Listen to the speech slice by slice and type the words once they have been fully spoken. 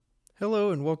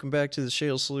Hello, and welcome back to the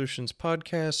Shale Solutions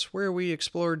podcast, where we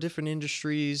explore different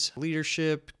industries,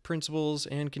 leadership, principles,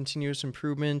 and continuous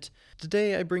improvement.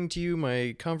 Today, I bring to you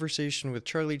my conversation with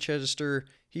Charlie Chedester.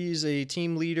 He's a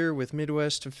team leader with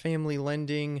Midwest Family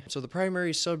Lending. So, the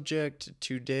primary subject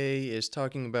today is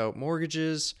talking about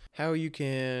mortgages, how you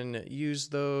can use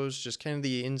those, just kind of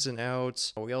the ins and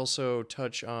outs. We also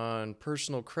touch on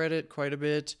personal credit quite a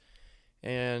bit.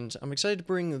 And I'm excited to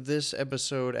bring this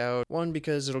episode out, one,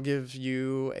 because it'll give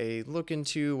you a look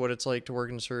into what it's like to work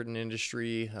in a certain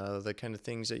industry, the kind of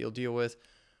things that you'll deal with,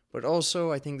 but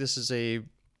also I think this is a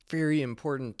very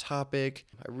important topic.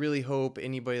 I really hope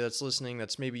anybody that's listening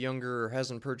that's maybe younger or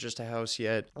hasn't purchased a house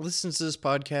yet listens to this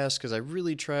podcast, because I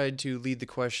really tried to lead the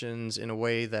questions in a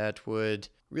way that would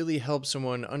really help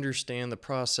someone understand the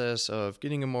process of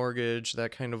getting a mortgage,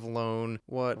 that kind of loan,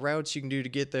 what routes you can do to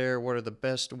get there, what are the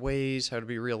best ways, how to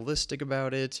be realistic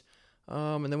about it.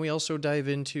 And then we also dive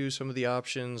into some of the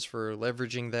options for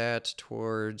leveraging that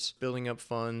towards building up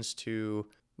funds to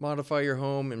modify your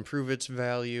home, improve its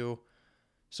value.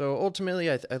 So ultimately,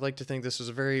 I'd like to think this is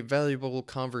a very valuable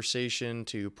conversation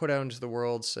to put out into the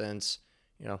world, since,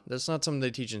 that's not something they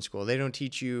teach in school. They don't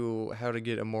teach you how to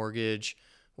get a mortgage,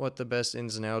 what the best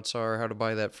ins and outs are, how to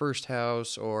buy that first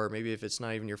house, or maybe if it's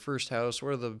not even your first house, what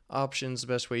are the options, the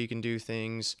best way you can do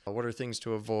things, what are things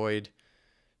to avoid.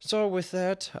 So with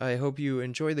that, I hope you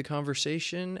enjoy the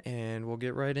conversation, and we'll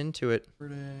get right into it.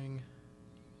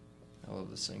 I love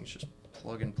this thing, just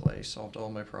plug and play, solved all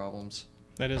my problems.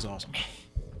 That is awesome.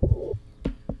 All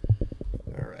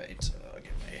right, I'll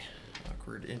get my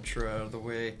awkward intro out of the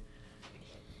way.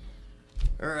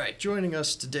 All right, joining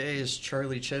us today is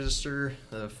Charlie Chedester,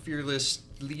 the fearless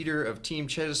leader of Team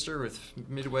Chedester with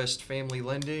Midwest Family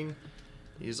Lending.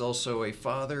 He's also a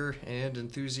father and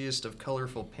enthusiast of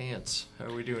colorful pants. How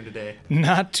are we doing today?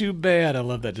 Not too bad. I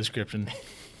love that description.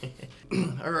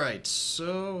 All right,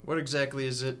 so what exactly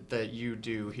is it that you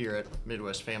do here at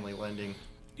Midwest Family Lending?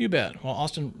 You bet. Well,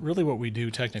 Austin, really what we do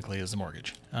technically is the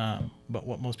mortgage. But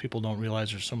what most people don't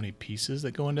realize, there's so many pieces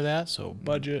that go into that. So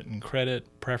budget and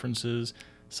credit, preferences.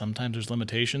 Sometimes there's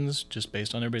limitations just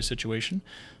based on everybody's situation.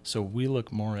 So we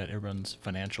look more at everyone's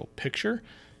financial picture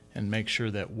and make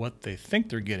sure that what they think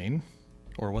they're getting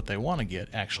or what they want to get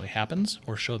actually happens,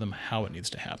 or show them how it needs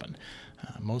to happen.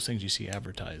 Most things you see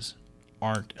advertised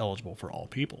aren't eligible for all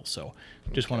people. So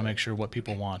just want to make sure what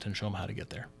people want and show them how to get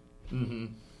there.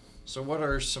 Mm-hmm. So what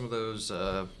are some of those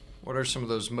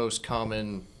most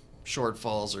common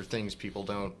shortfalls or things people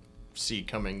don't see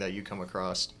coming that you come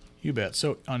across? You bet.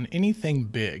 So on anything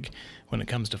big, when it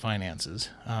comes to finances,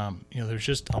 there's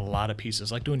just a lot of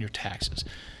pieces, like doing your taxes.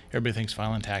 Everybody thinks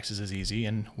filing taxes is easy,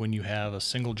 and when you have a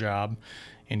single job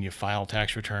and you file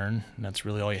tax return, and that's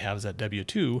really all you have is that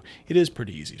W-2, it is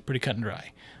pretty easy. It's pretty cut and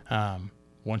dry.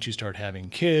 Once you start having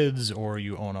kids, or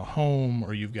you own a home,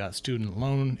 or you've got student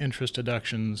loan interest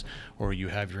deductions, or you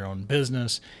have your own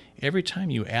business, every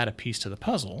time you add a piece to the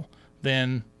puzzle,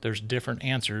 then there's different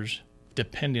answers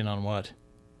depending on what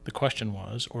the question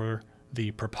was, or the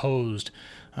proposed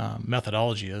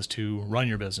methodology is to run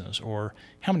your business, or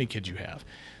how many kids you have.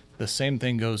 The same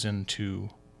thing goes into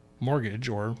mortgage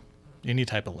or any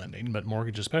type of lending, but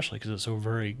mortgage especially because it's so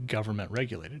very government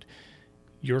regulated.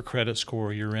 Your credit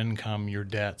score, your income, your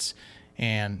debts,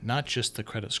 and not just the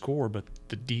credit score, but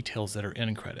the details that are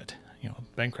in credit.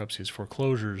 Bankruptcies,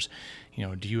 foreclosures,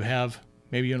 do you have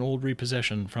maybe an old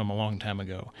repossession from a long time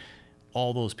ago?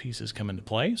 All those pieces come into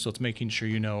play. So it's making sure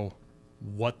you know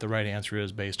what the right answer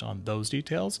is based on those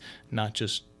details, not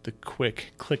just the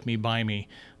quick click me, buy me.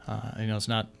 It's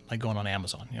not like going on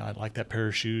Amazon. I like that pair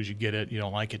of shoes, you get it. You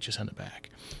don't like it, you send it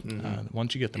back. Mm-hmm.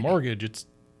 Once you get the mortgage, it's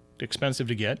expensive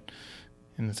to get,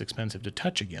 and it's expensive to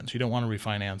touch again. So you don't want to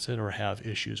refinance it or have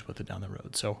issues with it down the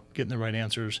road. So getting the right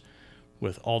answers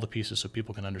with all the pieces so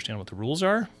people can understand what the rules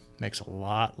are makes a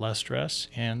lot less stress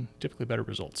and typically better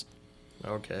results.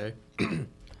 Okay.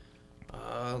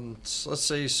 So let's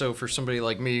say, for somebody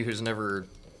like me who's never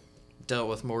dealt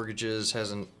with mortgages,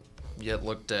 hasn't yet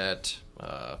looked at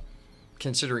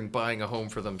considering buying a home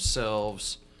for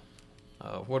themselves,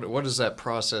 what does that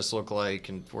process look like,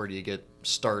 and where do you get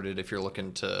started if you're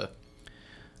looking to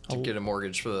get a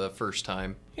mortgage for the first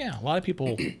time? Yeah, a lot of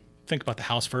people think about the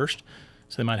house first,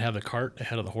 so they might have the cart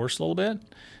ahead of the horse a little bit.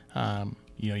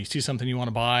 You see something you want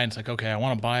to buy, and it's like, okay, I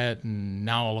want to buy it, and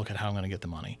now I'll look at how I'm going to get the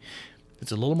money.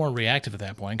 It's a little more reactive at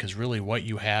that point, because really what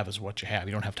you have is what you have.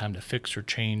 You don't have time to fix or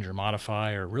change or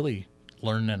modify or really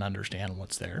learn and understand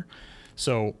what's there.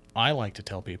 So I like to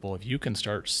tell people, if you can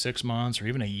start 6 months or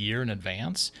even a year in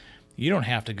advance, you don't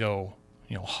have to go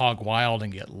hog wild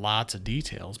and get lots of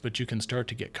details, but you can start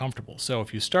to get comfortable. So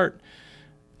if you start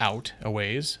out a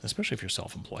ways, especially if you're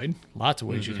self-employed. Lots of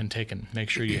ways you can take and make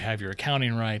sure you have your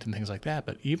accounting right and things like that.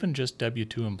 But even just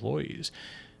W-2 employees,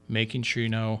 making sure you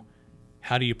know,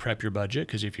 how do you prep your budget?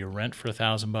 Because if you rent for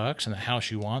 $1,000 and the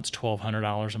house you want's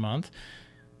 $1,200 a month,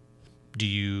 do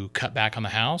you cut back on the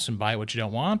house and buy what you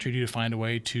don't want, or do you find a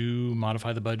way to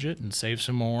modify the budget and save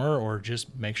some more, or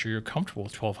just make sure you're comfortable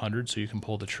with $1,200 so you can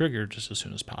pull the trigger just as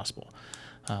soon as possible?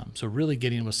 So really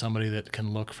getting with somebody that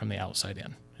can look from the outside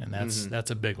in, and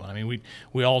that's a big one. I mean,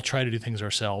 we all try to do things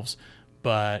ourselves,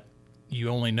 but you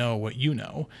only know what you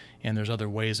know, and there's other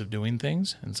ways of doing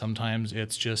things, and sometimes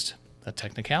it's just a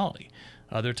technicality.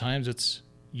 Other times it's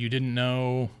you didn't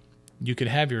know you could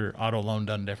have your auto loan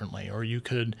done differently, or you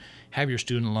could have your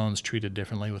student loans treated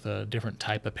differently with a different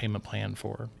type of payment plan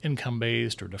for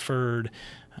income-based or deferred.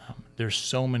 There's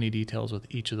so many details with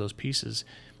each of those pieces.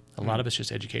 A lot of it's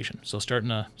just education. So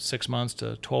starting 6 months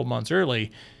to 12 months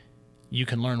early, you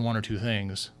can learn one or two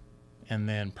things and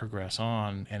then progress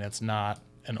on, and it's not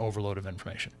an overload of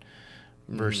information.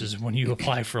 Versus when you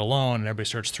apply for a loan and everybody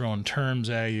starts throwing terms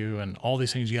at you and all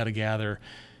these things you got to gather,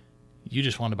 you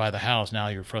just want to buy the house. Now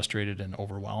you're frustrated and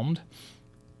overwhelmed.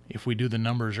 If we do the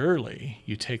numbers early,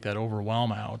 you take that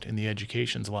overwhelm out, and the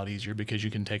education's a lot easier because you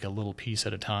can take a little piece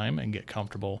at a time and get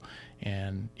comfortable.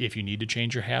 And if you need to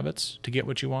change your habits to get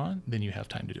what you want, then you have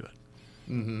time to do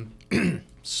it.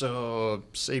 So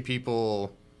say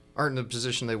people aren't in the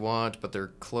position they want, but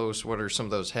they're close. What are some of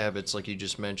those habits, like you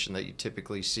just mentioned, that you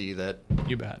typically see that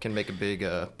You bet. can make a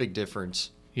big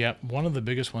difference? Yeah, one of the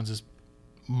biggest ones is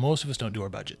most of us don't do our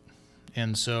budget.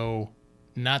 And so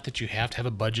not that you have to have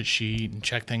a budget sheet and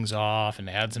check things off and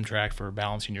add some track for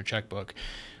balancing your checkbook.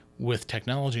 With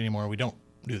technology anymore, we don't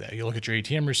do that. You look at your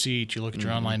ATM receipt, you look at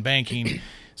your online banking,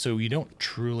 so you don't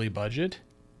truly budget.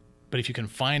 But if you can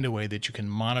find a way that you can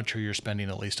monitor your spending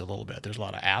at least a little bit, there's a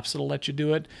lot of apps that'll let you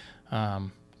do it.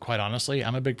 Quite honestly,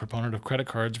 I'm a big proponent of credit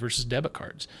cards versus debit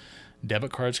cards.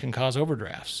 Debit cards can cause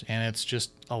overdrafts, and it's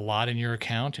just a lot in your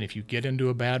account. And if you get into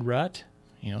a bad rut,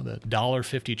 the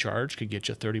 $1.50 charge could get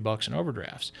you $30 in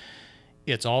overdrafts.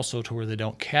 It's also to where they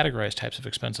don't categorize types of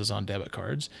expenses on debit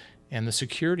cards, and the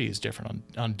security is different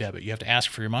on debit. You have to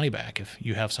ask for your money back if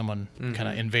you have someone kind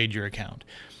of invade your account.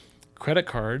 Credit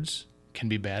cards can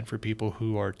be bad for people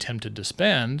who are tempted to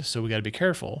spend, so we got to be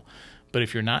careful. But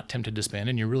if you're not tempted to spend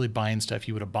and you're really buying stuff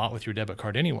you would have bought with your debit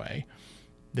card anyway,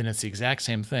 then it's the exact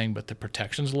same thing, but the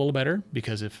protection's a little better,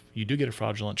 because if you do get a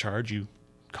fraudulent charge, you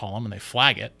call them and they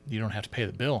flag it. You don't have to pay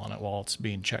the bill on it while it's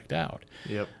being checked out.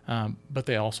 Yep. But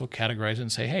they also categorize it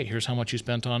and say, hey, here's how much you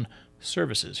spent on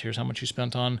services. Here's how much you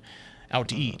spent on out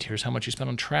to eat. Here's how much you spent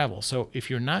on travel. So if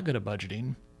you're not good at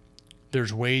budgeting,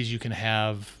 there's ways you can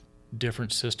have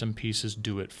different system pieces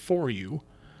do it for you,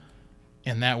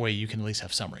 and that way you can at least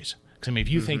have summaries. Because I mean, if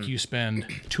you think you spend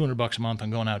 $200 a month on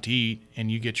going out to eat,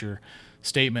 and you get your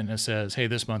statement and it says, hey,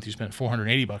 this month you spent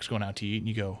 $480 going out to eat, and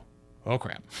you go, oh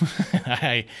crap,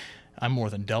 I'm more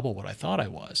than double what I thought I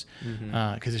was,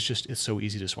 because it's so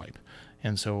easy to swipe.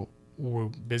 And so we're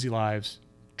busy lives,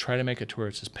 try to make it to where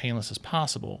it's as painless as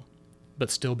possible,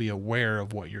 but still be aware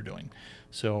of what you're doing.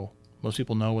 So most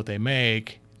people know what they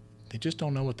make, they just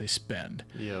don't know what they spend.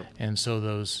 Yep. And so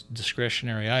those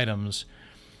discretionary items,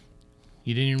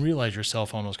 you didn't even realize your cell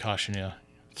phone was costing you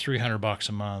 $300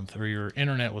 a month, or your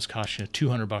internet was costing you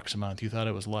 $200 a month. You thought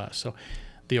it was less. So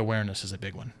the awareness is a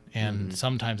big one. And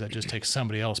sometimes that just takes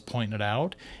somebody else pointing it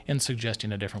out and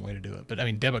suggesting a different way to do it. But I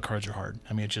mean, debit cards are hard.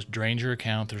 I mean, it just drains your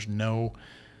account. There's no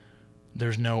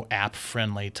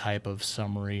app-friendly type of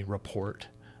summary report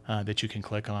that you can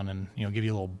click on and give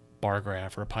you a little bar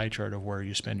graph or a pie chart of where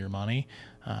you spend your money.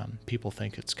 People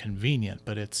think it's convenient,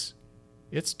 but it's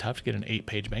tough to get an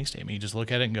 8-page bank statement. You just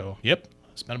look at it and go, yep,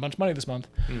 spent a bunch of money this month.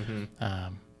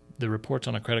 The reports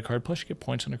on a credit card, plus you get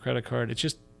points on a credit card. It's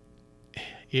just,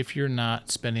 if you're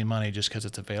not spending money just because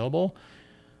it's available,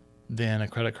 then a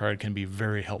credit card can be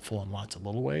very helpful in lots of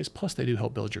little ways. Plus they do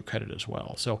help build your credit as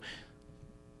well. So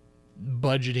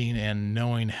budgeting and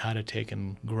knowing how to take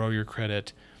and grow your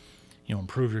credit,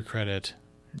 improve your credit,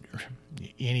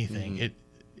 anything,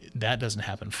 that doesn't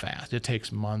happen fast. It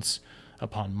takes months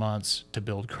upon months to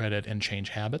build credit and change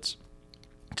habits.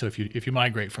 So if you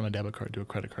migrate from a debit card to a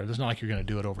credit card, it's not like you're going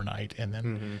to do it overnight and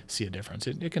then see a difference.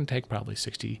 It can take probably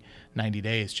 60, 90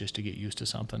 days just to get used to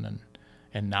something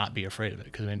and not be afraid of it.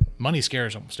 Because I mean, money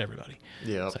scares almost everybody.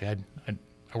 Yeah. It's like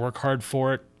I work hard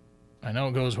for it. I know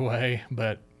it goes away,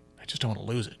 but I just don't want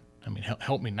to lose it. I mean,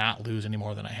 help me not lose any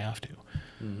more than I have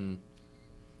to.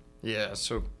 Yeah,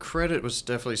 so credit was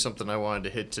definitely something I wanted to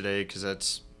hit today, because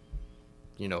that's,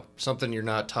 something you're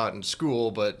not taught in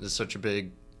school, but is such a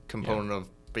big component of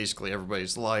basically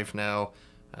everybody's life now.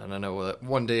 And I know that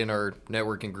one day in our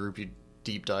networking group, you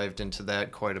deep dived into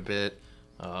that quite a bit.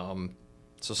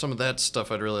 So some of that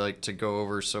stuff I'd really like to go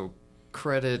over. So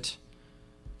credit,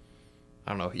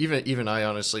 I don't know. Even I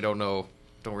honestly don't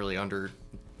really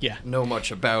know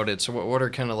much about it. So what are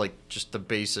kind of like just the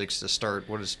basics to start?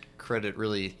 What does credit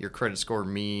really, your credit score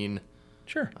mean?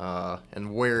 Sure.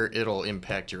 And where it'll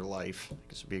impact your life.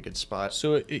 This would be a good spot.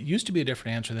 So it used to be a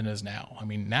different answer than it is now. I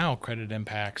mean, now credit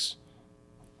impacts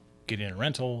getting a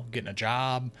rental, getting a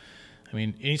job. I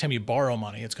mean, anytime you borrow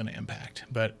money, it's going to impact.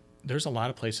 But there's a lot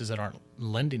of places that aren't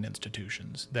lending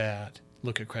institutions that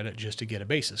look at credit just to get a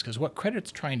basis. Because what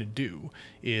credit's trying to do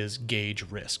is gauge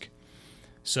risk.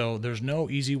 So there's no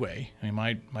easy way. I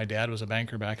mean, my dad was a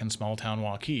banker back in small town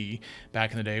Waukee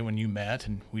back in the day when you met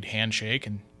and we'd handshake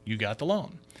and you got the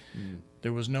loan.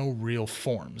 There was no real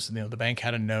forms. You know, the bank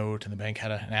had a note and the bank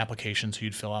had an application, so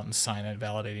you'd fill out and sign it,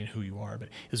 validating who you are. But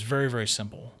it's very, very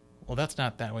simple. Well, that's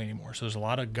not that way anymore. So there's a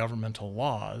lot of governmental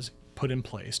laws put in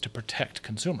place to protect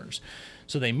consumers.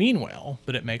 So they mean well,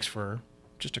 but it makes for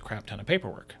just a crap ton of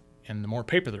paperwork. And the more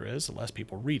paper there is, the less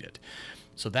people read it.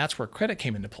 So that's where credit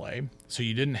came into play. So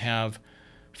you didn't have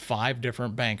 5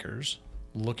 different bankers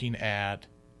looking at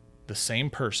the same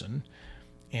person,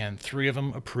 and 3 of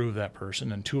them approve that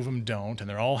person and 2 of them don't, and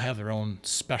they all have their own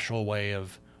special way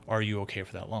of, are you okay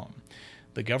for that loan?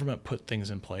 The government put things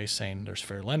in place saying there's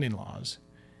fair lending laws.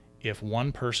 If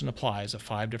one person applies at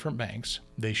 5 different banks,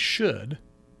 they should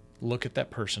look at that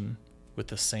person with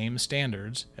the same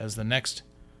standards as the next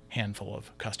handful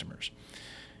of customers.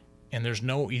 And there's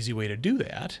no easy way to do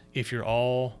that if you're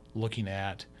all looking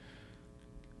at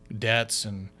debts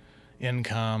and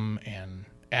income and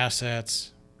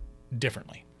assets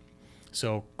differently.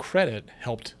 So credit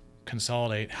helped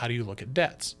consolidate how do you look at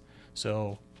debts.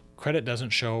 So credit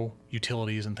doesn't show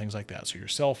utilities and things like that. So your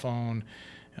cell phone,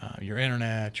 your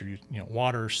internet, your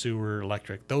water, sewer,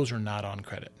 electric, those are not on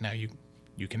credit. Now you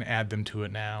can add them to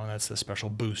it now, and that's the special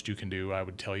boost you can do. I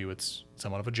would tell you it's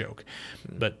somewhat of a joke.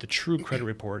 But the true credit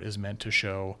report is meant to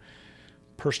show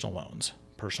personal loans,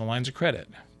 personal lines of credit,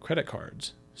 credit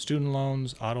cards, student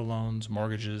loans, auto loans,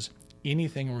 mortgages,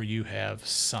 anything where you have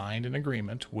signed an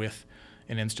agreement with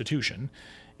an institution,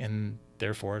 and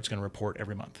therefore it's going to report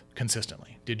every month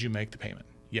consistently. Did you make the payment?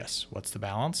 Yes. What's the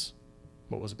balance?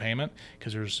 What was the payment?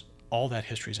 Because there's all that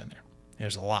history's in there.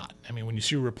 There's a lot. I mean, when you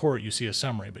see a report, you see a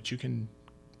summary, but you can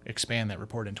expand that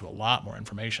report into a lot more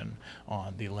information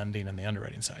on the lending and the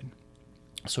underwriting side.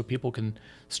 So people can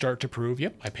start to prove,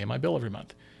 yep, I pay my bill every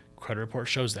month. Credit report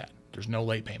shows that. There's no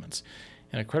late payments.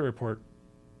 And a credit report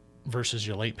versus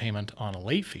your late payment on a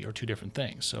late fee are 2 different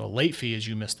things. So a late fee is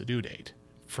you miss the due date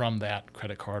from that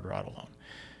credit card or auto loan.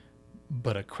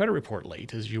 But a credit report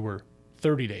late is you were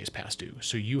 30 days past due.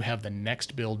 So you have the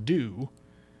next bill due.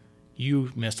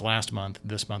 You missed last month.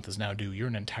 This month is now due. You're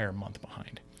an entire month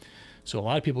behind. So a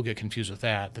lot of people get confused with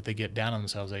that they get down on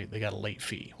themselves. They got a late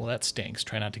fee. Well, that stinks.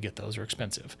 Try not to get those. They're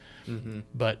expensive.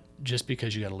 But just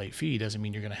because you got a late fee doesn't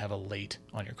mean you're going to have a late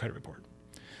on your credit report.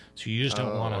 So you just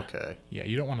don't want to. Yeah,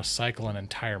 you don't want to cycle an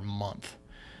entire month.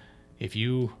 If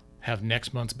you have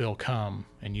next month's bill come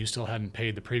and you still hadn't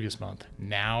paid the previous month,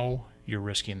 now you're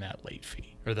risking that late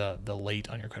fee or the late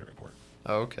on your credit report.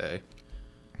 Okay.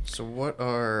 So what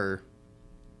are,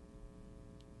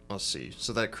 let's see,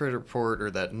 so that credit report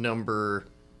or that number,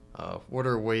 what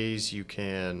are ways you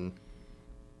can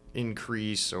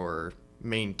increase or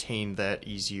maintain that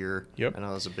easier? Yep. I know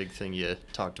that was a big thing you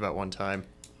talked about one time.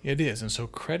 It is. And so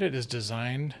credit is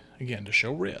designed, again, to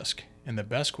show risk. And the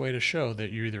best way to show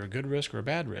that you're either a good risk or a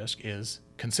bad risk is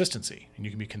consistency. And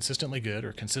you can be consistently good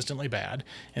or consistently bad,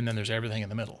 and then there's everything in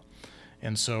the middle.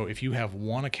 And so if you have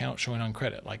one account showing on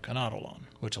credit, like an auto loan,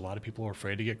 which a lot of people are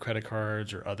afraid to get credit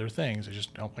cards or other things, they just,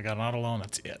 oh, I got an auto loan,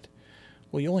 that's it.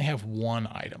 Well, you only have one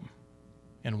item,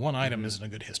 and one item isn't a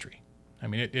good history. I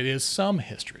mean, it is some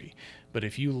history, but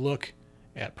if you look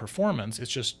at performance,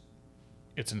 it's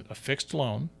a fixed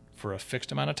loan for a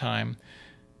fixed amount of time.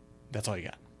 That's all you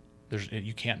got.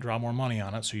 You can't draw more money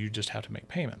on it, so you just have to make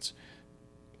payments.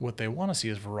 What they want to see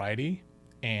is variety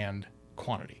and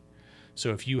quantity.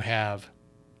 So if you have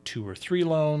 2 or 3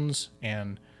 loans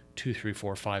and 2, 3,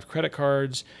 4, 5 credit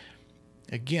cards,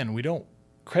 again,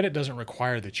 credit doesn't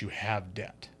require that you have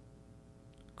debt.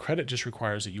 Credit just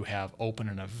requires that you have open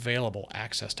and available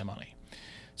access to money.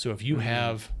 So if you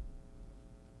have,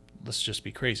 let's just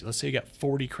be crazy. Let's say you got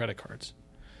 40 credit cards.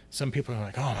 Some people are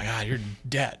like, oh my God, you're in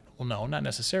debt. Well, no, not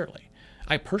necessarily.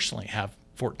 I personally have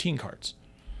 14 cards.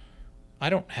 I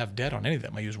don't have debt on any of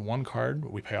them. I use one card,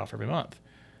 we pay off every month.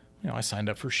 I signed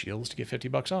up for Shields to get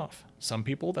 $50 off. Some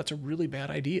people, that's a really bad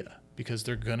idea because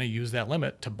they're going to use that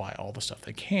limit to buy all the stuff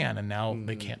they can, and now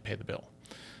they can't pay the bill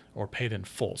or pay it in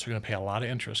full. So they're going to pay a lot of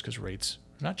interest because rates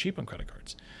are not cheap on credit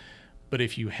cards. But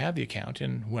if you have the account,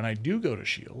 and when I do go to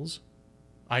Shields,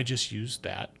 I just use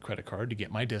that credit card to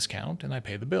get my discount and I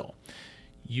pay the bill.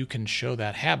 You can show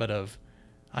that habit of,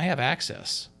 I have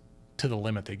access to the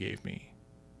limit they gave me,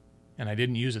 and I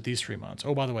didn't use it these 3 months.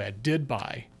 Oh, by the way, I did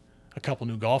buy a couple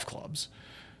new golf clubs,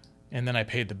 and then I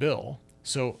paid the bill.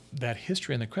 So that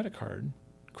history on the credit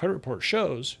report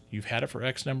shows you've had it for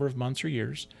X number of months or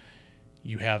years.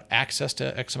 You have access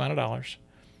to X amount of dollars,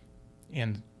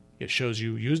 and it shows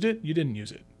you used it, you didn't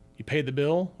use it. You paid the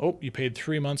bill, you paid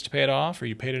 3 months to pay it off, or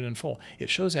you paid it in full. It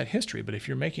shows that history, but if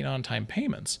you're making on-time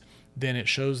payments, then it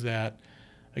shows that,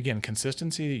 again,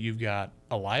 consistency, that you've got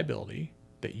a liability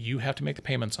that you have to make the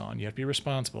payments on. You have to be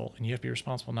responsible, and you have to be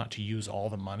responsible not to use all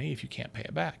the money if you can't pay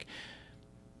it back.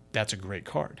 That's a great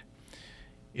card.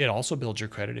 It also builds your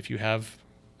credit if you have,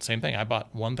 same thing, I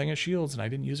bought one thing at Shields and I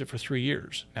didn't use it for 3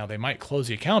 years. Now, they might close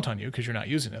the account on you because you're not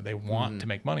using it. They want to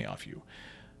make money off you.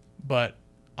 But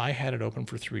I had it open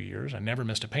for 3 years. I never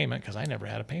missed a payment because I never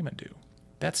had a payment due.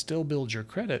 That still builds your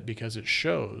credit because it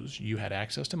shows you had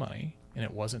access to money and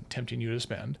it wasn't tempting you to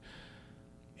spend.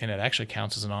 And it actually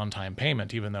counts as an on-time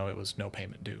payment, even though it was no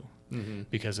payment due.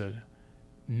 Because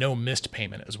no missed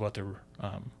payment is what they're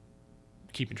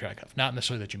keeping track of. Not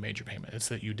necessarily that you made your payment, it's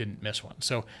that you didn't miss one.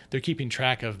 So they're keeping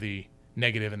track of the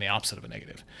negative and the opposite of a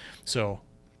negative. So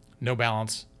no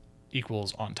balance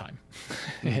equals on time.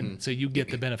 And so you get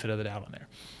the benefit of the doubt on there.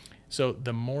 So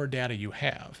the more data you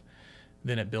have,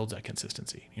 then it builds that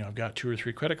consistency. I've got 2 or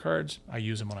 3 credit cards. I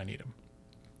use them when I need them.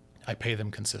 I pay them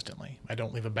consistently. I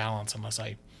don't leave a balance unless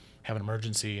I have an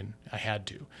emergency and I had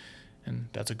to. And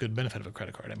that's a good benefit of a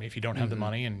credit card. I mean, if you don't have the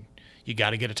money and you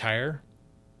got to get a tire,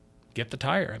 get the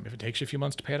tire. I mean, if it takes you a few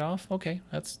months to pay it off, okay,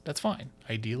 that's fine.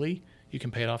 Ideally, you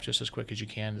can pay it off just as quick as you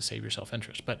can to save yourself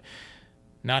interest. But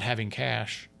not having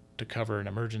cash to cover an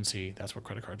emergency, that's what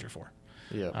credit cards are for.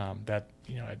 Yeah.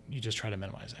 You just try to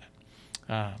minimize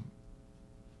that.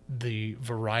 The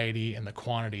variety and the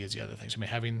quantity is the other thing. So,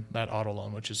 having that auto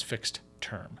loan, which is fixed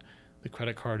term, the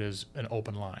credit card is an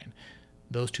open line.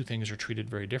 Those two things are treated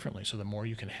very differently. So the more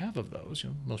you can have of those,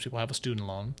 most people have a student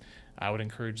loan. I would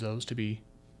encourage those to be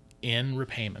in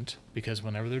repayment, because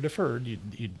whenever they're deferred,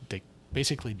 they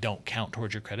basically don't count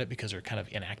towards your credit because they're kind of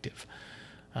inactive.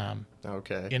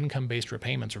 Okay. Income-based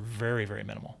repayments are very, very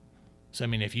minimal. So,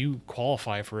 if you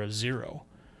qualify for a 0,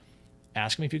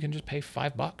 ask them if you can just pay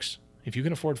 $5. If you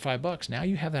can afford $5, now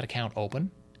you have that account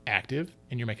open, active,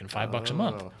 and you're making $5 a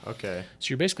month. Okay. So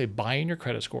you're basically buying your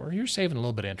credit score. You're saving a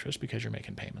little bit of interest because you're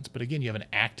making payments. But again, you have an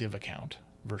active account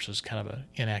versus kind of an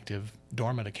inactive,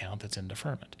 dormant account that's in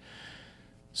deferment.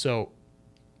 So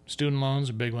student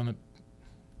loans, a big one that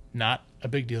not a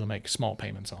big deal to make small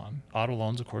payments on. Auto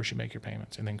loans, of course, you make your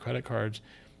payments. And then credit cards,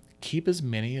 keep as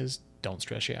many as don't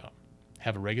stress you out.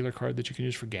 Have a regular card that you can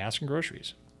use for gas and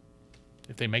groceries.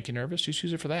 If they make you nervous, just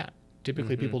use it for that.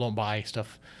 Typically, people don't buy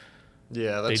stuff.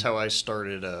 Yeah, that's how I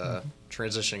started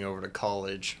transitioning over to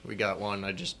college. We got one.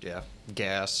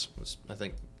 Gas was, I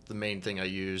think, the main thing I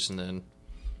used. And then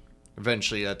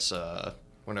eventually that's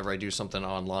whenever I do something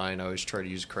online, I always try to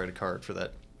use a credit card for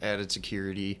that added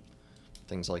security,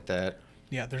 things like that.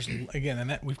 Yeah, there's, again, and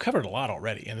that we've covered a lot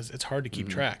already, and it's hard to keep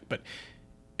track. But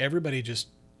everybody just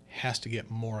has to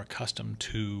get more accustomed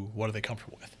to what are they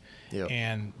comfortable with. Yep.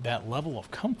 And that level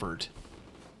of comfort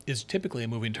is typically a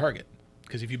moving target.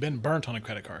 Because if you've been burnt on a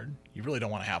credit card, you really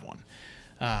don't want to have one.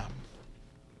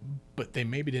 But they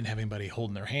maybe didn't have anybody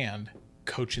holding their hand,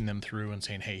 coaching them through and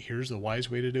saying, hey, here's the wise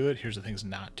way to do it. Here's the things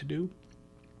not to do.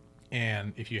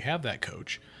 And if you have that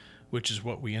coach, which is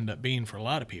what we end up being for a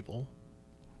lot of people,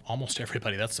 almost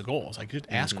everybody, that's the goal. It's like, just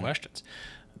ask questions.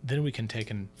 Then we can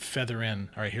take and feather in,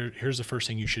 all right, here's the first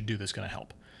thing you should do that's going to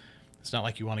help. It's not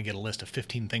like you want to get a list of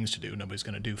 15 things to do. Nobody's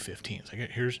going to do 15. It's like,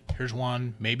 here's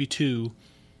one, maybe 2.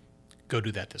 Go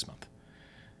do that this month.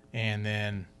 And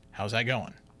then how's that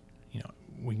going?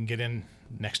 We can get in.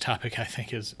 Next topic, I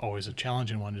think, is always a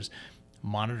challenging one, is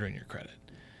monitoring your credit.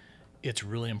 It's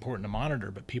really important to monitor,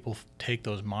 but people take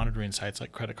those monitoring sites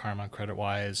like Credit Karma,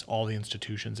 CreditWise, all the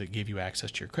institutions that give you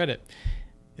access to your credit.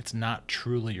 It's not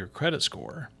truly your credit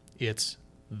score. It's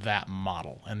that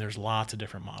model. And there's lots of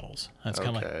different models. It's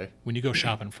kind of like when you go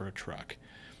shopping for a truck.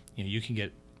 You can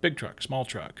get big truck, small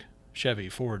truck, Chevy,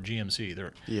 Ford,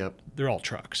 GMC, they're all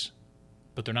trucks,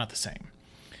 but they're not the same.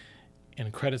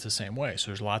 And credit's the same way. So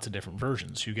there's lots of different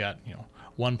versions. You got,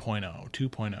 1.0,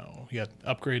 2.0, you got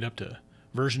upgrade up to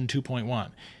version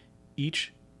 2.1.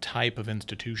 Each type of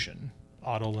institution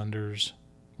auto lenders,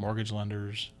 mortgage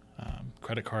lenders,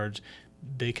 credit cards,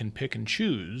 they can pick and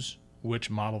choose which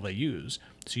model they use.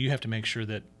 So you have to make sure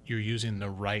that you're using the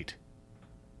right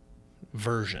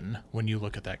version when you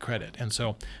look at that credit. And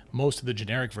so most of the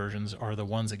generic versions are the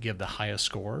ones that give the highest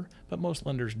score, but most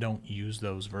lenders don't use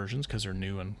those versions because they're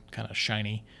new and kind of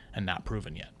shiny and not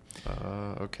proven yet.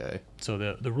 Okay. So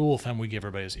the rule of thumb we give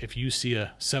everybody is if you see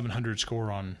a 700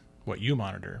 score on what you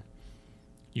monitor,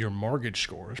 your mortgage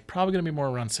score is probably going to be more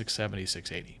around 670,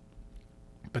 680.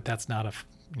 But that's not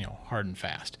hard and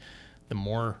fast. The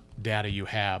more data you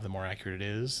have, the more accurate it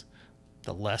is.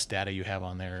 The less data you have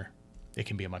on there, it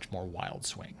can be a much more wild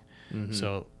swing. Mm-hmm.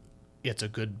 So it's a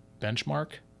good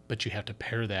benchmark, but you have to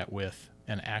pair that with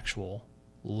an actual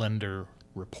lender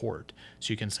report.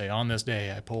 So you can say, on this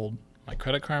day, I pulled my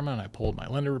Credit Karma and I pulled my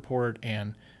lender report,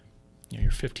 and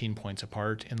you're 15 points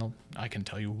apart, and I can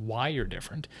tell you why you're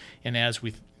different. And as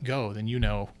we go, then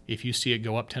if you see it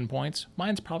go up 10 points,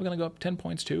 mine's probably going to go up 10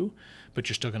 points too, but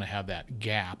you're still going to have that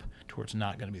gap towards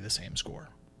not going to be the same score.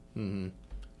 Mm-hmm.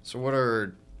 So what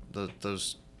are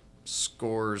those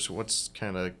scores? What's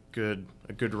kind of a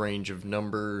good range of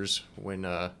numbers?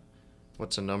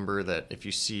 What's a number that if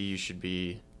you see you should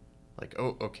be like,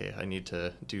 oh, okay, I need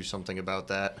to do something about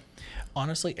that?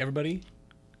 Honestly, everybody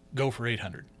go for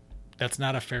 800. That's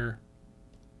not a fair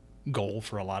goal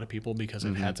for a lot of people because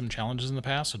they've had some challenges in the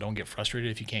past, so don't get frustrated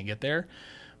if you can't get there.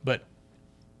 But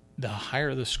the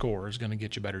higher the score is going to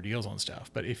get you better deals on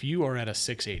stuff. But if you are at a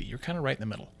 680, you're kind of right in the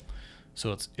middle.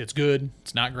 So it's good,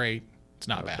 it's not great, it's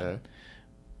not bad.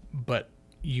 But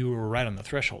you were right on the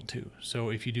threshold too. So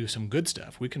if you do some good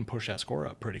stuff, we can push that score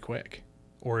up pretty quick.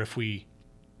 Or if we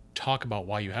talk about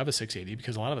why you have a 680,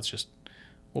 because a lot of it's just,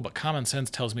 well, but common sense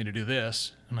tells me to do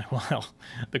this. I'm like, well,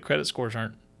 the credit scores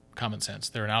aren't common sense.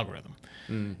 They're an algorithm.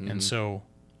 Mm-hmm. And so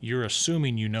you're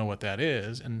assuming you know what that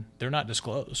is, and they're not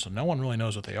disclosed. So no one really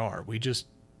knows what they are. We just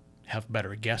have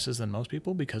better guesses than most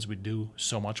people because we do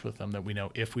so much with them that we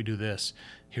know if we do this,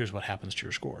 here's what happens to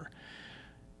your score.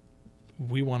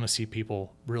 We want to see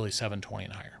people really 720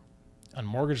 and higher. On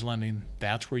mortgage lending,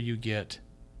 that's where you get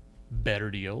better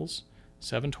deals.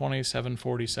 720,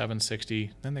 740,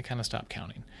 760, then they kind of stop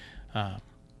counting.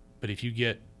 But if you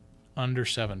get under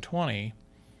 720,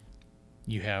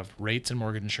 you have rates and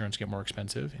mortgage insurance get more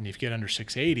expensive. And if you get under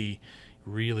 680, it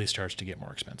really starts to get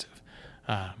more expensive.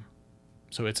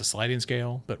 So it's a sliding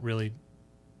scale, but really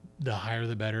the higher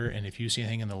the better. And if you see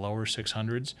anything in the lower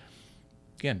 600s,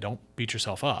 again, don't beat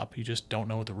yourself up. You just don't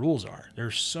know what the rules are.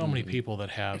 There's so many people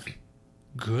that have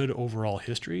good overall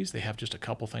histories. They have just a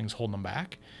couple things holding them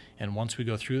back. And once we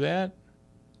go through that,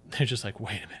 they're just like,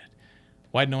 wait a minute,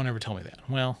 why did no one ever tell me that?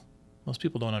 Well, most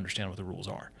people don't understand what the rules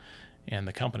are. And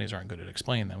the companies aren't good at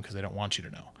explaining them because they don't want you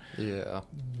to know. Yeah.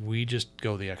 We just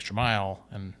go the extra mile,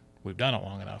 and we've done it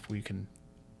long enough. We can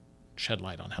shed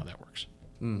light on how that works.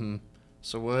 Mm-hmm.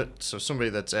 So somebody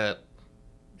that's at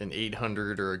an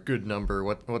 800 or a good number,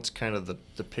 what's kind of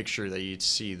the picture that you'd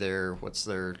see there? What's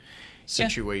their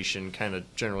situation kind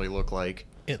of generally look like?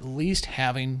 At least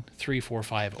having 3, 4,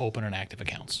 5 open and active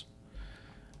accounts.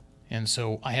 And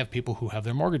so I have people who have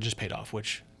their mortgages paid off,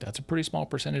 which that's a pretty small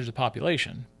percentage of the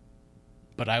population.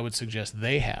 But I would suggest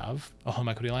they have a home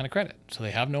equity line of credit. So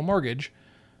they have no mortgage,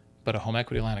 but a home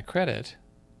equity line of credit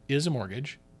is a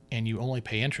mortgage, and you only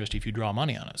pay interest if you draw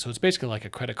money on it. So it's basically like a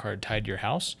credit card tied to your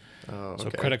house. Oh, okay. So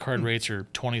credit card rates are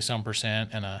 20-some%,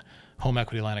 and a home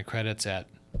equity line of credit's at,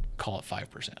 call it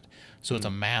 5%. So it's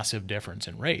a massive difference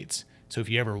in rates. So if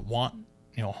you ever want,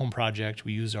 a home project,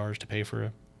 we used ours to pay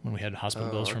for when we had hospital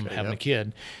bills from having a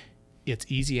kid. It's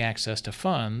easy access to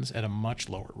funds at a much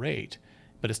lower rate,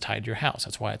 but it's tied to your house.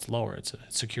 That's why it's lower. It's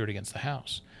secured against the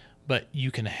house. But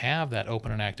you can have that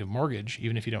open and active mortgage,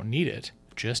 even if you don't need it,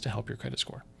 just to help your credit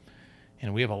score.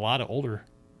 And we have a lot of older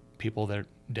people that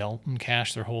dealt in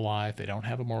cash their whole life. They don't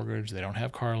have a mortgage. They don't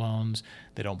have car loans.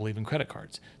 They don't believe in credit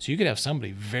cards. So you could have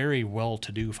somebody very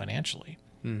well-to-do financially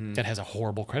that has a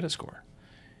horrible credit score.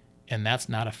 And that's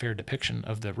not a fair depiction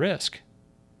of the risk,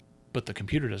 but the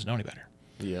computer doesn't know any better.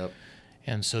 Yep.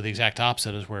 And so the exact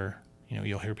opposite is where,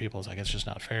 you'll hear people, it's like, it's just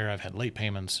not fair. I've had late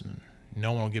payments and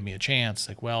no one will give me a chance.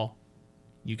 Like, well,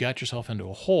 you got yourself into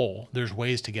a hole. There's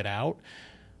ways to get out,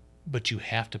 but you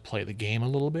have to play the game a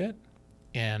little bit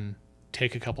and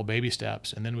take a couple baby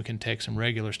steps, and then we can take some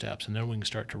regular steps, and then we can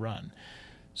start to run.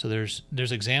 So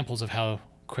there's examples of how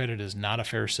credit is not a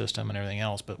fair system and everything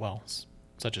else, but, well,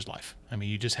 such is life. I mean,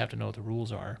 you just have to know what the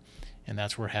rules are, and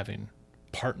that's where having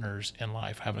partners in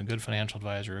life, having a good financial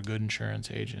advisor, a good insurance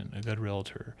agent, a good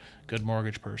realtor, a good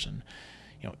mortgage person,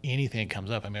 anything that comes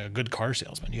up. I mean, a good car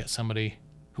salesman. You got somebody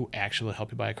who actually will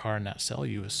help you buy a car and not sell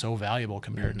you is so valuable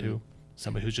compared to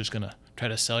somebody who's just going to try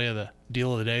to sell you the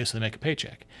deal of the day so they make a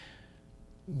paycheck.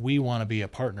 We want to be a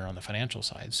partner on the financial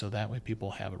side, so that way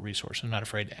people have a resource and not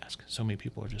afraid to ask. So many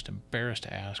people are just embarrassed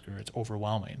to ask, or it's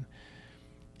overwhelming.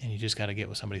 And you just got to get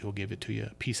with somebody who will give it to you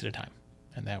a piece at a time.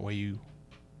 And that way you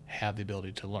have the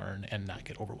ability to learn and not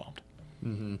get overwhelmed.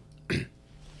 Mm-hmm.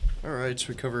 All right, so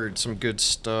we covered some good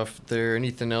stuff there.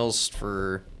 Anything else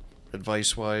for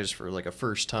advice-wise for like a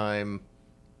first-time,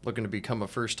 looking to become a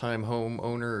first-time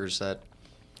homeowner, or is that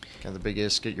kind of the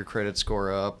biggest? Get your credit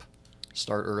score up,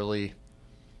 start early.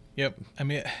 Yep. I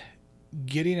mean,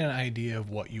 getting an idea of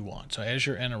what you want. So as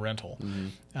you're in a rental,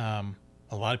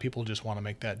 a lot of people just want to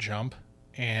make that jump.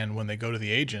 And when they go to the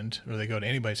agent or they go to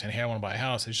anybody saying, hey, I want to buy a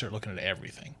house, they start looking at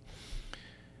everything.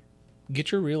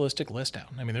 Get your realistic list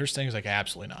down. I mean, there's things like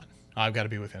absolutely not. I've got to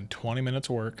be within 20 minutes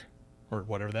of work, or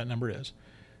whatever that number is.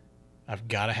 I've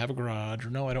got to have a garage, or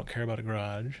no, I don't care about a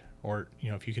garage. Or,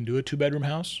 if you can do a 2-bedroom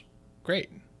house, great.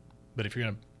 But if you're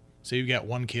going to say you've got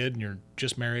one kid and you're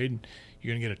just married,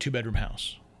 you're going to get a 2-bedroom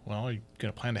house. Well, you're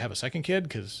going to plan to have a second kid,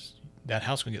 because that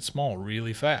house is going to get small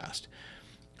really fast.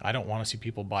 I don't want to see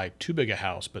people buy too big a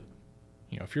house, but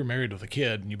if you're married with a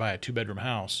kid and you buy a 2-bedroom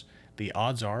house, the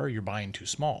odds are you're buying too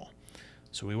small.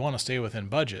 So we want to stay within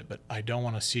budget, but I don't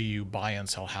want to see you buy and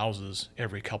sell houses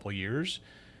every couple of years.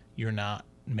 You're not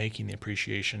making the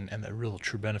appreciation and the real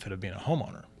true benefit of being a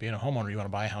homeowner. Being a homeowner, you want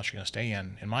to buy a house you're going to stay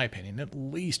in my opinion, at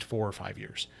least 4 or 5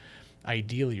 years.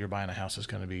 Ideally, you're buying a house that's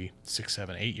going to be 6,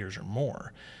 7, 8 years or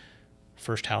more.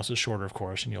 First house is shorter, of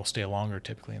course, and you'll stay longer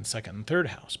typically in second and third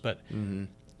house. But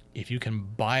if you can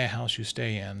buy a house you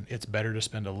stay in, it's better to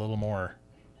spend a little more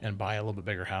and buy a little bit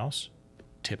bigger house,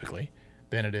 typically,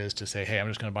 than it is to say, hey, I'm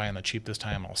just going to buy on the cheap this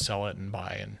time, I'll sell it and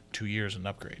buy in 2 years and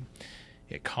upgrade.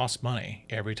 It costs money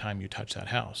every time you touch that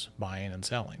house, buying and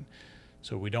selling.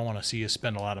 So we don't want to see you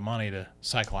spend a lot of money to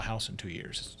cycle a house in 2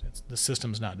 years. The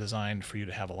system's not designed for you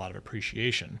to have a lot of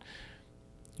appreciation.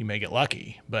 You may get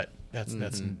lucky, but that's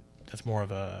more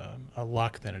of a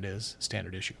luck than it is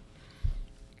standard issue.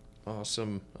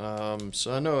 Awesome.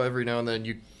 So I know every now and then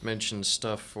you mention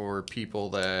stuff for people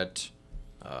that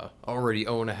already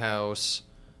own a house,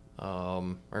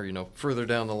 or further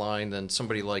down the line than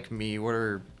somebody like me. What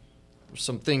are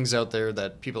some things out there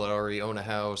that people that already own a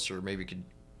house or maybe could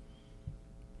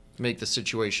make the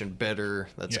situation better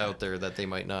that's out there that they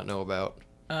might not know about?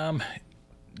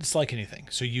 It's like anything.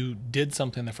 So you did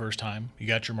something the first time, you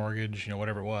got your mortgage,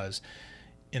 whatever it was.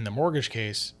 In the mortgage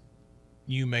case,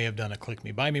 you may have done a click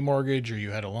me, buy me mortgage, or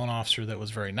you had a loan officer that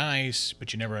was very nice,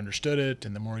 but you never understood it.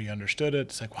 And the more you understood it,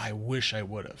 it's like, well, I wish I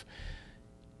would have.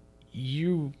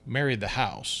 You married the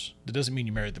house. That doesn't mean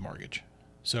you married the mortgage.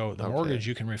 So the mortgage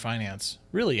you can refinance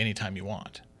really anytime you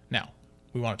want. Now,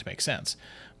 we want it to make sense,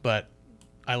 but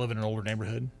I live in an older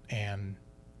neighborhood and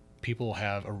people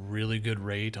have a really good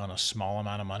rate on a small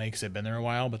amount of money because they've been there a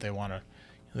while, but they want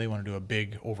to do a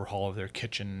big overhaul of their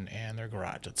kitchen and their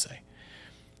garage, let's say.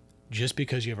 Just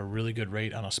because you have a really good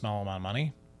rate on a small amount of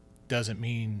money doesn't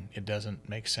mean it doesn't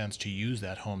make sense to use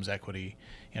that home's equity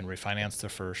and refinance the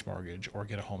first mortgage or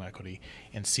get a home equity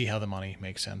and see how the money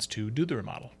makes sense to do the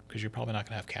remodel, because you're probably not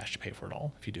going to have cash to pay for it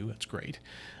all. If you do, it's great.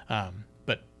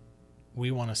 But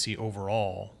we want to see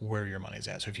overall where your money's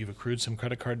at. So if you've accrued some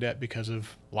credit card debt because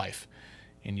of life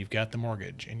and you've got the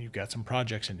mortgage and you've got some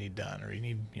projects that need done, or you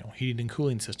need heating and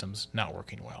cooling systems not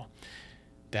working well,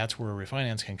 that's where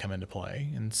refinance can come into play.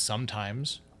 And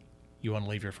sometimes you want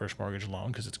to leave your first mortgage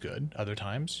alone because it's good. Other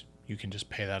times you can just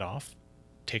pay that off,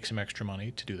 take some extra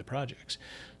money to do the projects.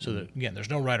 So that, again, there's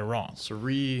no right or wrong. So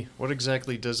what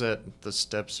exactly does the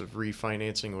steps of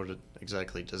refinancing, what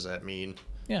exactly does that mean?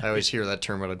 Yeah, I always hear that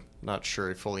term, but I'm not sure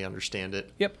I fully understand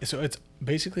it. Yep. So it's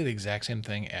basically the exact same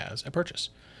thing as a purchase.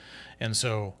 And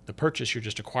so the purchase, you're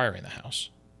just acquiring the house.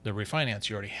 The refinance,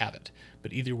 you already have it.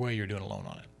 But either way, you're doing a loan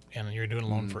on it. And you're doing a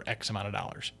loan for X amount of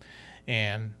dollars.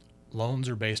 And loans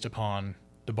are based upon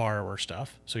the borrower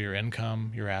stuff. So your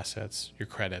income, your assets, your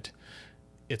credit.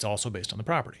 It's also based on the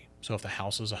property. So if the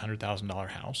house is a $100,000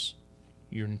 house,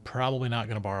 you're probably not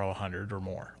going to borrow $100,000 or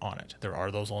more on it. There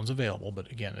are those loans available, but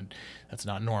again, that's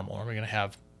not normal. We're going to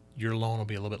have your loan will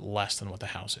be a little bit less than what the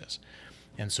house is.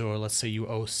 And so let's say you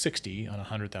owe $60,000 on a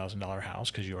 $100,000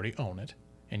 house because you already own it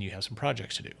and you have some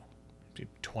projects to do,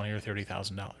 $20,000 or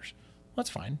 $30,000. That's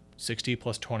fine. 60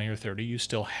 plus 20 or 30, you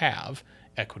still have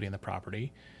equity in the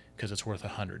property because it's worth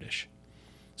 100-ish.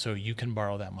 So you can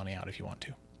borrow that money out if you want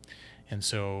to. And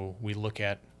so we look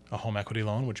at a home equity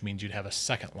loan, which means you'd have a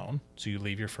second loan. So you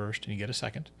leave your first and you get a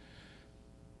second.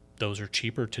 Those are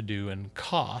cheaper to do in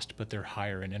cost, but they're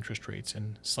higher in interest rates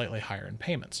and slightly higher in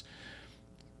payments.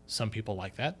 Some people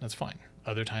like that. That's fine.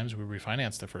 Other times we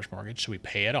refinance the first mortgage, so we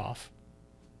pay it off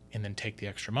and then take the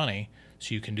extra money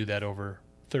so you can do that over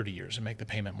 30 years and make the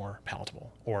payment more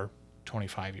palatable, or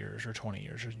 25 years or 20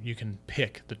 years. Or you can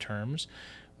pick the terms.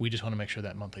 We just want to make sure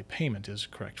that monthly payment is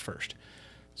correct first.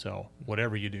 So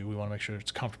whatever you do, we want to make sure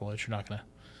it's comfortable, that you're not going to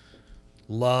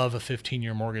love a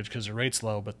 15-year mortgage because the rate's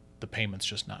low, but the payment's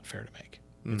just not fair to make.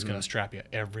 It's going to strap you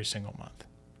every single month.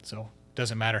 So it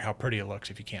doesn't matter how pretty it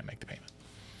looks if you can't make the payment.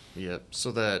 Yep.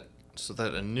 So that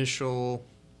initial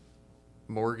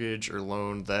mortgage or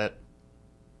loan that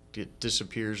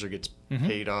disappears or gets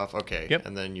paid off. Okay. Yep.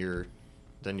 And then you're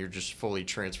just fully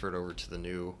transferred over to the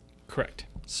new Correct.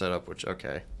 setup, which It's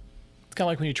kind of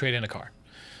like when you trade in a car.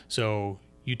 So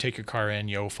you take your car in,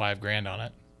 you owe $5,000 on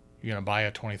it. You're going to buy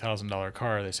a $20,000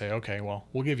 car. They say, okay, well,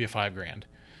 we'll give you $5,000.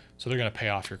 So they're going to pay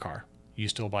off your car. You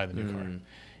still buy the new car.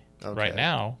 Okay. Right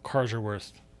now, cars are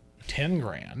worth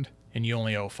 $10,000 and you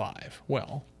only owe $5,000.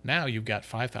 Well, now you've got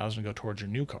 $5,000 to go towards your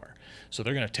new car. So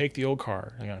they're going to take the old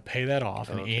car, they're going to pay that off,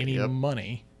 and any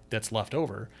money that's left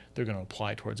over, they're going to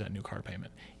apply towards that new car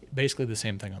payment. Basically the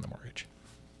same thing on the mortgage.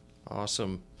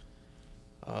 Awesome.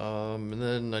 And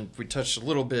then we touched a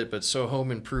little bit, but so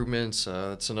home improvements,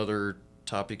 that's another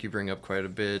topic you bring up quite a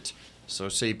bit. So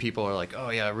say people are like, oh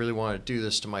yeah, I really want to do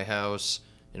this to my house.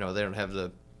 They don't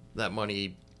have that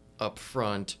money up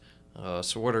front.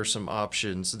 So what are some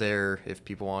options there if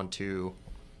people want to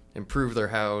improve their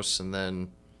house, and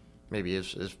then maybe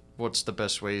what's the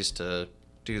best ways to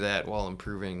do that while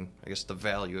improving, I guess, the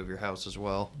value of your house as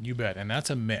well? You bet. And that's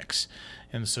a mix.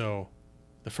 And so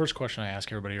the first question I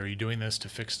ask everybody, are you doing this to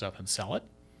fix it up and sell it?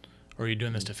 Or are you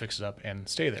doing this to fix it up and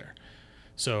stay there?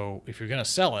 So if you're going to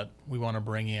sell it, we want to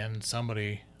bring in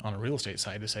somebody on a real estate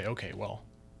side to say, okay, well,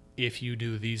 if you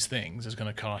do these things, it's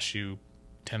going to cost you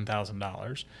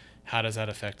 $10,000. How does that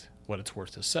affect what it's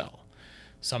worth to sell?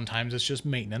 Sometimes it's just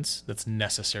maintenance that's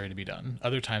necessary to be done.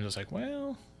 Other times it's like,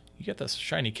 well, you get this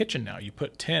shiny kitchen now. You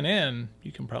put 10 in,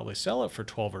 you can probably sell it for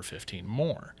 12 or 15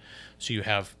 more. So you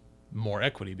have more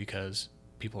equity because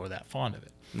people are that fond of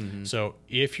it. So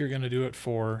if you're going to do it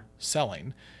for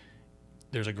selling,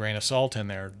 there's a grain of salt in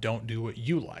there. Don't do what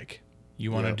you like.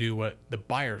 You want to do what the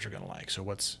buyers are going to like. So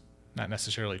what's not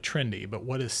necessarily trendy, but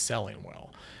what is selling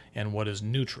well and what is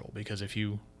neutral? Because if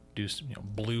you do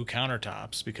blue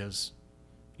countertops because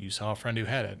you saw a friend who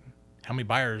had it, how many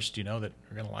buyers do you know that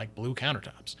are going to like blue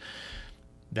countertops?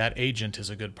 That agent is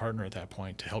a good partner at that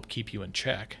point to help keep you in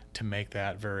check, to make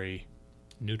that very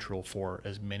neutral for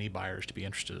as many buyers to be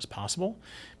interested as possible.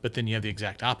 But then you have the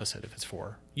exact opposite if it's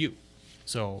for you.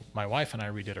 So my wife and I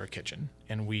redid our kitchen,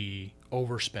 and we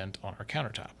overspent on our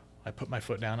countertop. I put my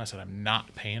foot down. I said, I'm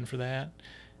not paying for that.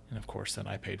 And of course, then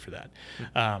I paid for that.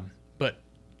 But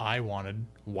I wanted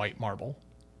white marble,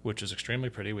 which is extremely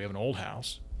pretty. We have an old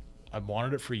house. I've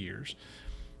wanted it for years.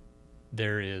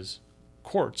 There is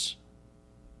quartz,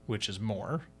 which is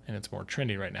more, and it's more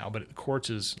trendy right now, but quartz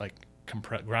is like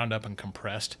ground up and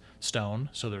compressed stone,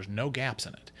 so there's no gaps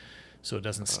in it, so it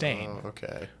doesn't stain.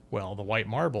 Okay. Well, the white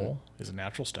marble is a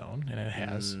natural stone, and it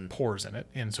has pores in it,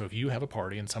 and so if you have a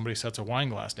party and somebody sets a wine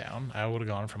glass down, I would have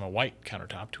gone from a white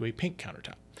countertop to a pink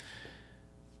countertop.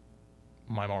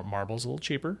 My marble's a little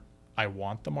cheaper. I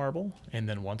want the marble, and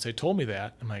then once they told me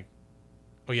that, I'm like,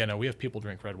 oh yeah, no, we have people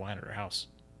drink red wine at our house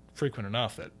frequent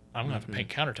enough that I'm going to have a pink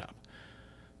countertop.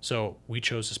 So we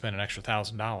chose to spend an extra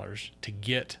 $1,000 to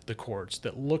get the quartz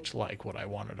that looked like what I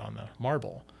wanted on the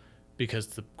marble, because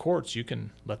the quartz, you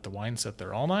can let the wine sit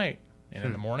there all night, and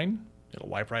in the morning, it'll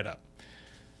wipe right up.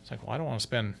 It's like, well, I don't want to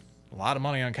spend a lot of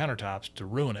money on countertops to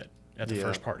ruin it at the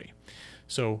first party.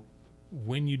 So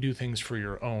when you do things for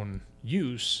your own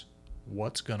use,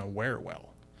 what's going to wear well?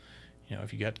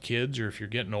 If you got kids, or if you're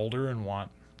getting older and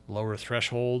want lower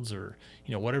thresholds, or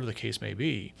whatever the case may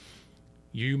be,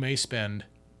 you may spend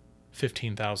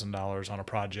 $15,000 on a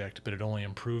project, but it only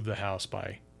improved the house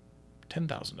by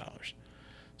 $10,000.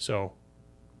 So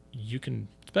you can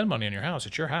spend money on your house.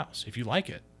 It's your house. If you like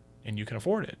it and you can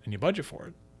afford it and you budget for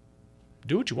it,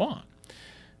 do what you want.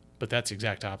 But that's the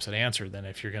exact opposite answer than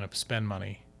if you're going to spend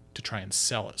money to try and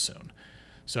sell it soon.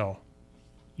 So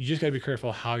you just got to be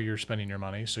careful how you're spending your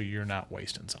money so you're not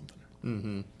wasting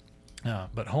something.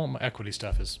 But home equity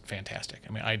stuff is fantastic.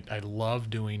 I mean, I love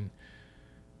doing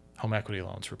home equity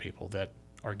loans for people that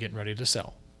are getting ready to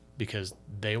sell because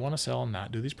they want to sell and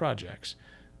not do these projects.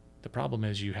 The problem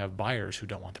is you have buyers who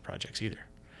don't want the projects either,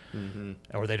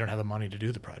 or they don't have the money to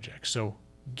do the projects. So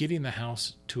getting the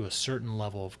house to a certain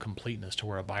level of completeness to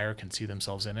where a buyer can see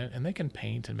themselves in it, and they can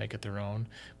paint and make it their own,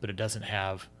 but it doesn't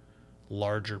have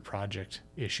larger project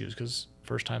issues, because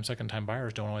first-time, second-time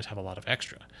buyers don't always have a lot of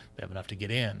extra. They have enough to get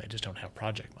in. They just don't have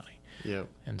project money. Yep.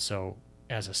 And so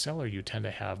as a seller, you tend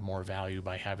to have more value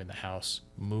by having the house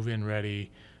move-in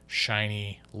ready,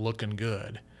 shiny, looking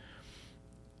good,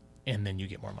 and then you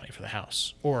get more money for the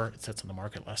house, or it sits on the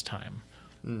market less time.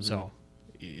 Mm-hmm. So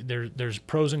there's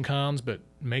pros and cons, but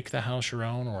make the house your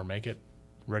own or make it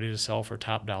ready to sell for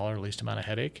top dollar, least amount of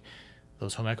headache.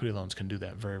 Those home equity loans can do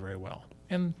that very, very well.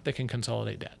 And they can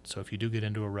consolidate debt. So if you do get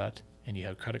into a rut and you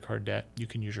have credit card debt, you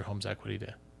can use your home's equity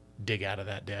to dig out of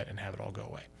that debt and have it all go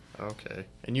away. Okay.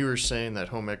 And you were saying that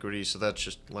home equity, so that's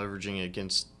just leveraging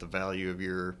against the value of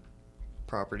your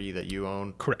property that you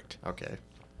own? Correct. Okay.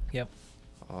 Yep.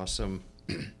 Awesome.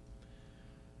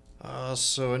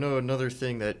 So I know another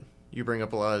thing that you bring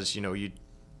up a lot is, you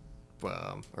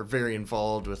are very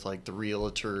involved with like the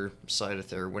realtor side of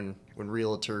there. When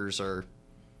realtors are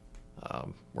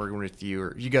working with you,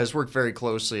 or you guys work very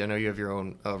closely. I know you have your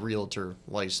own realtor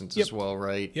license as well,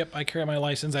 right? Yep, I carry my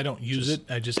license. I don't use it.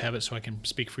 I just have it so I can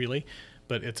speak freely.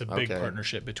 But it's a big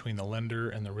partnership between the lender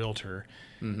and the realtor.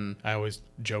 Mm-hmm. I always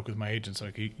joke with my agents,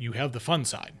 like, you have the fun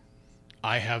side.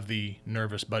 I have the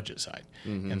nervous budget side.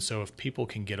 Mm-hmm. And so if people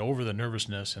can get over the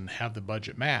nervousness and have the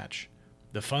budget match,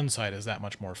 the fun side is that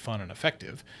much more fun and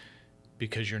effective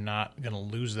because you're not going to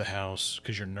lose the house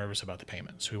because you're nervous about the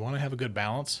payment. So we want to have a good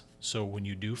balance. So when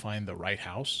you do find the right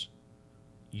house,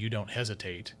 you don't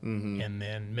hesitate and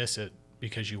then miss it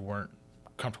because you weren't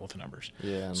comfortable with the numbers.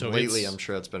 Yeah. So lately, I'm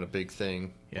sure that's been a big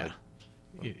thing. Yeah.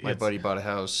 Like, my buddy bought a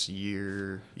house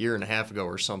year and a half ago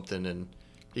or something, and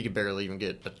he could barely even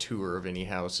get a tour of any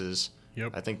houses.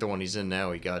 Yep. I think the one he's in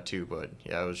now he got to, but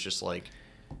yeah, it was just like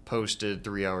posted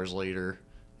 3 hours later,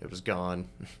 it was gone.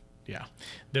 Yeah.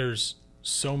 There's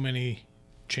so many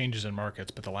changes in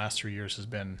markets, but the last 3 years has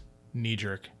been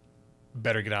knee-jerk.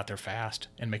 Better get out there fast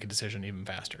and make a decision even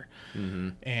faster. Mm-hmm.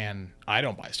 And I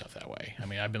don't buy stuff that way. I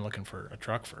mean, I've been looking for a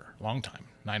truck for a long time,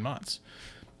 9 months.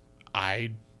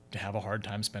 I have a hard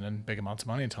time spending big amounts of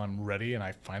money until I'm ready and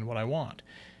I find what I want.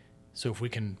 So if we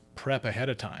can prep ahead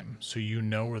of time so you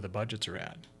know where the budgets are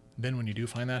at, then when you do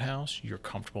find that house, you're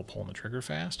comfortable pulling the trigger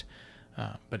fast.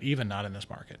 But even not in this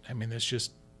market. I mean,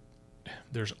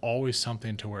 there's always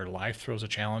something to where life throws a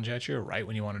challenge at you right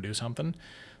when you want to do something.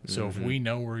 So if we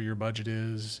know where your budget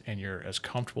is and you're as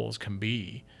comfortable as can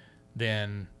be,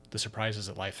 then the surprises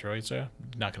that life throws are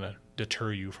not going to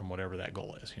deter you from whatever that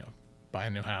goal is. Buy a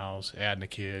new house, adding a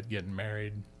kid, getting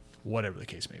married, whatever the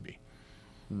case may be.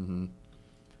 Mm-hmm.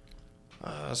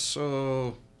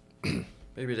 So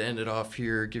maybe to end it off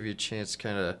here, give you a chance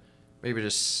kind of maybe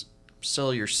to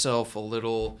sell yourself a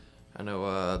little. I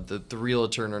know the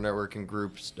realtor in our networking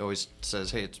group always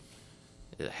says, hey,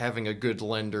 having a good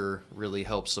lender really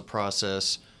helps the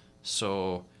process.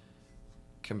 So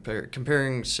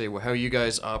comparing, say, how you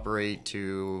guys operate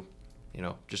to,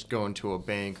 just going to a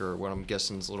bank, or what I'm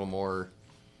guessing is a little more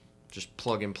just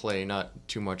plug and play, not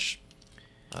too much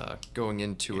going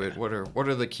into it. What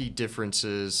are the key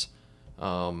differences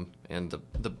and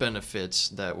the benefits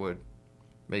that would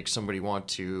make somebody want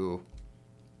to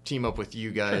team up with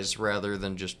you guys rather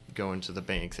than just going to the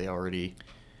bank they already,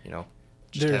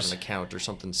 just have an account or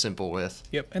something simple with?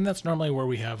 Yep, and that's normally where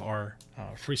we have our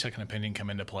free second opinion come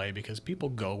into play, because people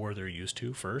go where they're used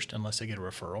to first, unless they get a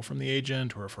referral from the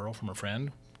agent or a referral from a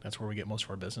friend. That's where we get most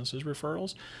of our business is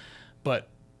referrals. But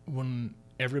when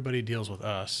everybody deals with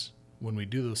us, when we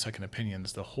do those second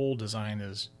opinions, the whole design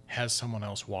has someone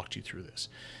else walked you through this.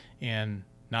 And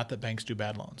not that banks do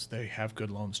bad loans. They have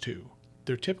good loans too.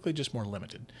 They're typically just more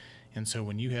limited. And so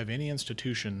when you have any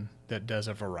institution that does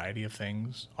a variety of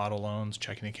things, auto loans,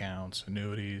 checking accounts,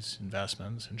 annuities,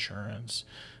 investments, insurance,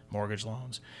 mortgage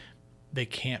loans, they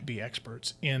can't be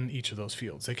experts in each of those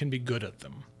fields. They can be good at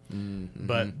them,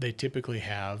 but they typically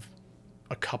have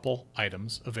a couple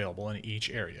items available in each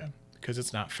area, because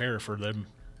it's not fair for them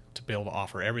to be able to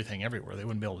offer everything everywhere. They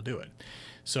wouldn't be able to do it.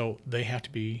 So they have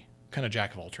to be kind of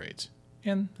jack of all trades,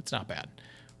 and it's not bad.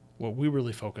 What we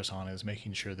really focus on is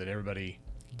making sure that everybody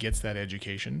gets that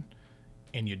education,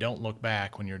 and you don't look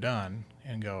back when you're done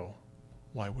and go,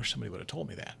 well, I wish somebody would have told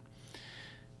me that.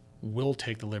 We'll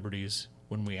take the liberties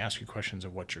when we ask you questions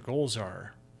of what your goals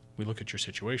are. We look at your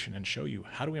situation and show you,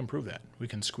 how do we improve that? We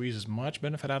can squeeze as much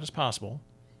benefit out as possible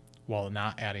while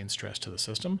not adding stress to the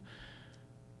system.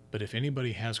 But if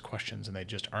anybody has questions and they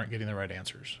just aren't getting the right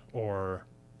answers, or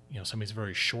somebody's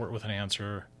very short with an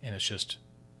answer and it's just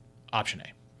option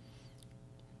A.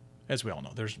 As we all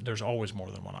know, there's always more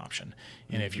than one option.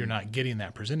 And if you're not getting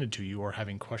that presented to you or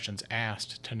having questions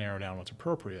asked to narrow down what's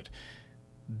appropriate,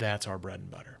 that's our bread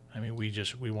and butter. I mean,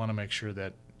 we want to make sure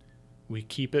that we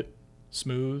keep it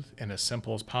smooth and as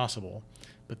simple as possible,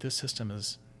 but this system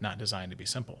is not designed to be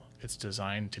simple. It's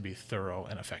designed to be thorough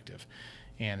and effective.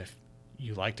 And if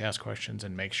you like to ask questions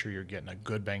and make sure you're getting a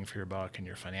good bang for your buck and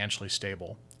you're financially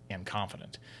stable and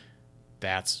confident.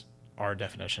 That's our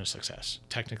definition of success.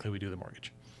 Technically, we do the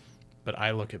mortgage. But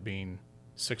I look at being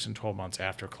 6 and 12 months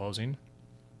after closing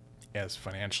as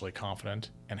financially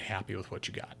confident and happy with what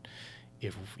you got.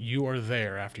 If you are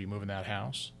there after you move in that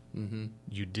house,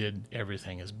 you did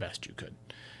everything as best you could.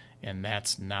 And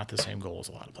that's not the same goal as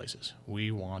a lot of places.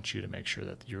 We want you to make sure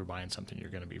that you're buying something you're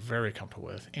going to be very comfortable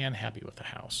with and happy with the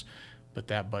house. But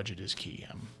that budget is key.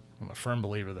 I'm a firm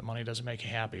believer that money doesn't make you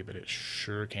happy, but it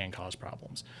sure can cause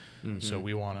problems. So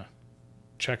we want to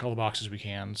check all the boxes we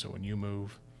can, so when you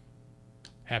move,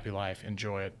 happy life,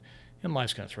 enjoy it. And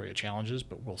life's going to throw you challenges,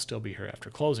 but we'll still be here after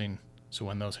closing. So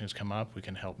when those things come up, we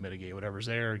can help mitigate whatever's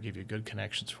there, give you good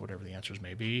connections for whatever the answers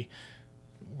may be.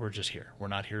 We're just here. We're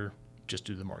not here just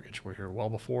do the mortgage. We're here well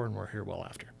before and we're here well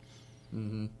after.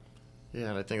 Yeah,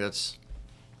 and I think that's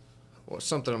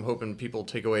something I'm hoping people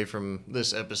take away from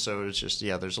this episode is just,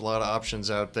 there's a lot of options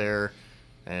out there,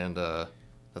 and that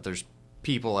there's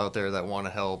people out there that want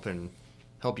to help and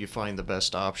help you find the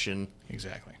best option.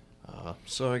 Exactly.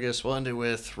 So I guess we'll end it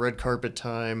with red carpet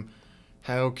time.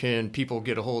 How can people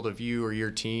get a hold of you or your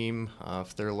team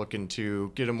if they're looking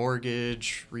to get a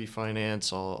mortgage,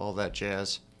 refinance, all that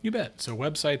jazz? You bet. So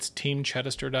website's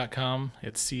teamchedester.com.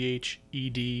 It's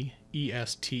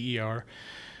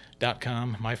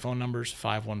CHEDESTER.com. My phone number's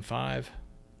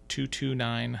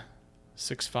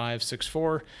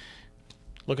 515-229-6564.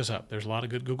 Look us up. There's a lot of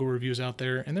good Google reviews out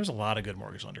there, and there's a lot of good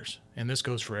mortgage lenders. And this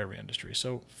goes for every industry.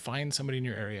 So find somebody in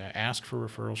your area. Ask for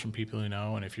referrals from people you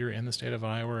know. And if you're in the state of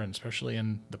Iowa, and especially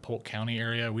in the Polk County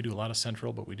area, we do a lot of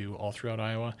central, but we do all throughout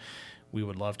Iowa. We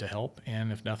would love to help.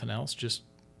 And if nothing else, just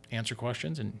answer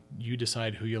questions, and you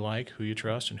decide who you like, who you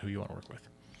trust, and who you want to work with.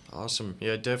 Awesome.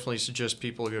 Yeah, definitely suggest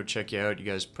people go check you out. You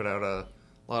guys put out a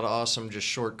lot of awesome, just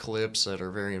short clips that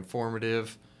are very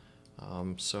informative.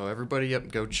 So everybody,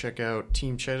 go check out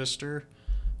Team Chedester.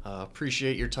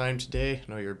 Appreciate your time today.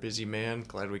 I know you're a busy man.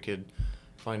 Glad we could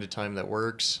find a time that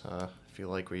works. I feel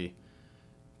like we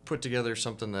put together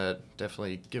something that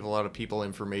definitely give a lot of people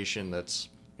information that's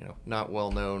not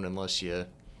well known unless you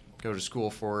go to school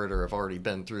for it or have already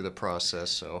been through the process.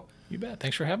 So you bet.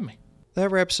 Thanks for having me. That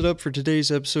wraps it up for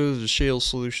today's episode of the Shale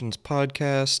Solutions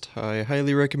podcast. I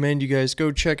highly recommend you guys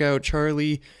go check out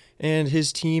Charlie and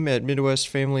his team at Midwest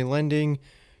Family Lending.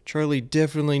 Charlie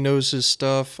definitely knows his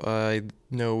stuff. I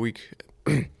know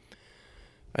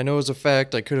as a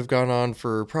fact I could have gone on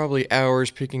for probably hours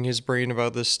picking his brain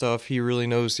about this stuff. He really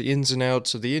knows the ins and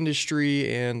outs of the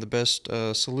industry and the best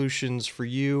solutions for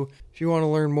you. If you want to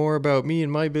learn more about me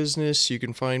and my business, you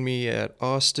can find me at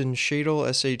Austin Shadle,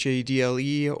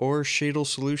 Shadle, or Shadle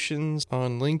Solutions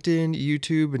on LinkedIn,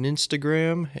 YouTube, and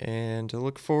Instagram. And I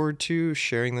look forward to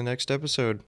sharing the next episode.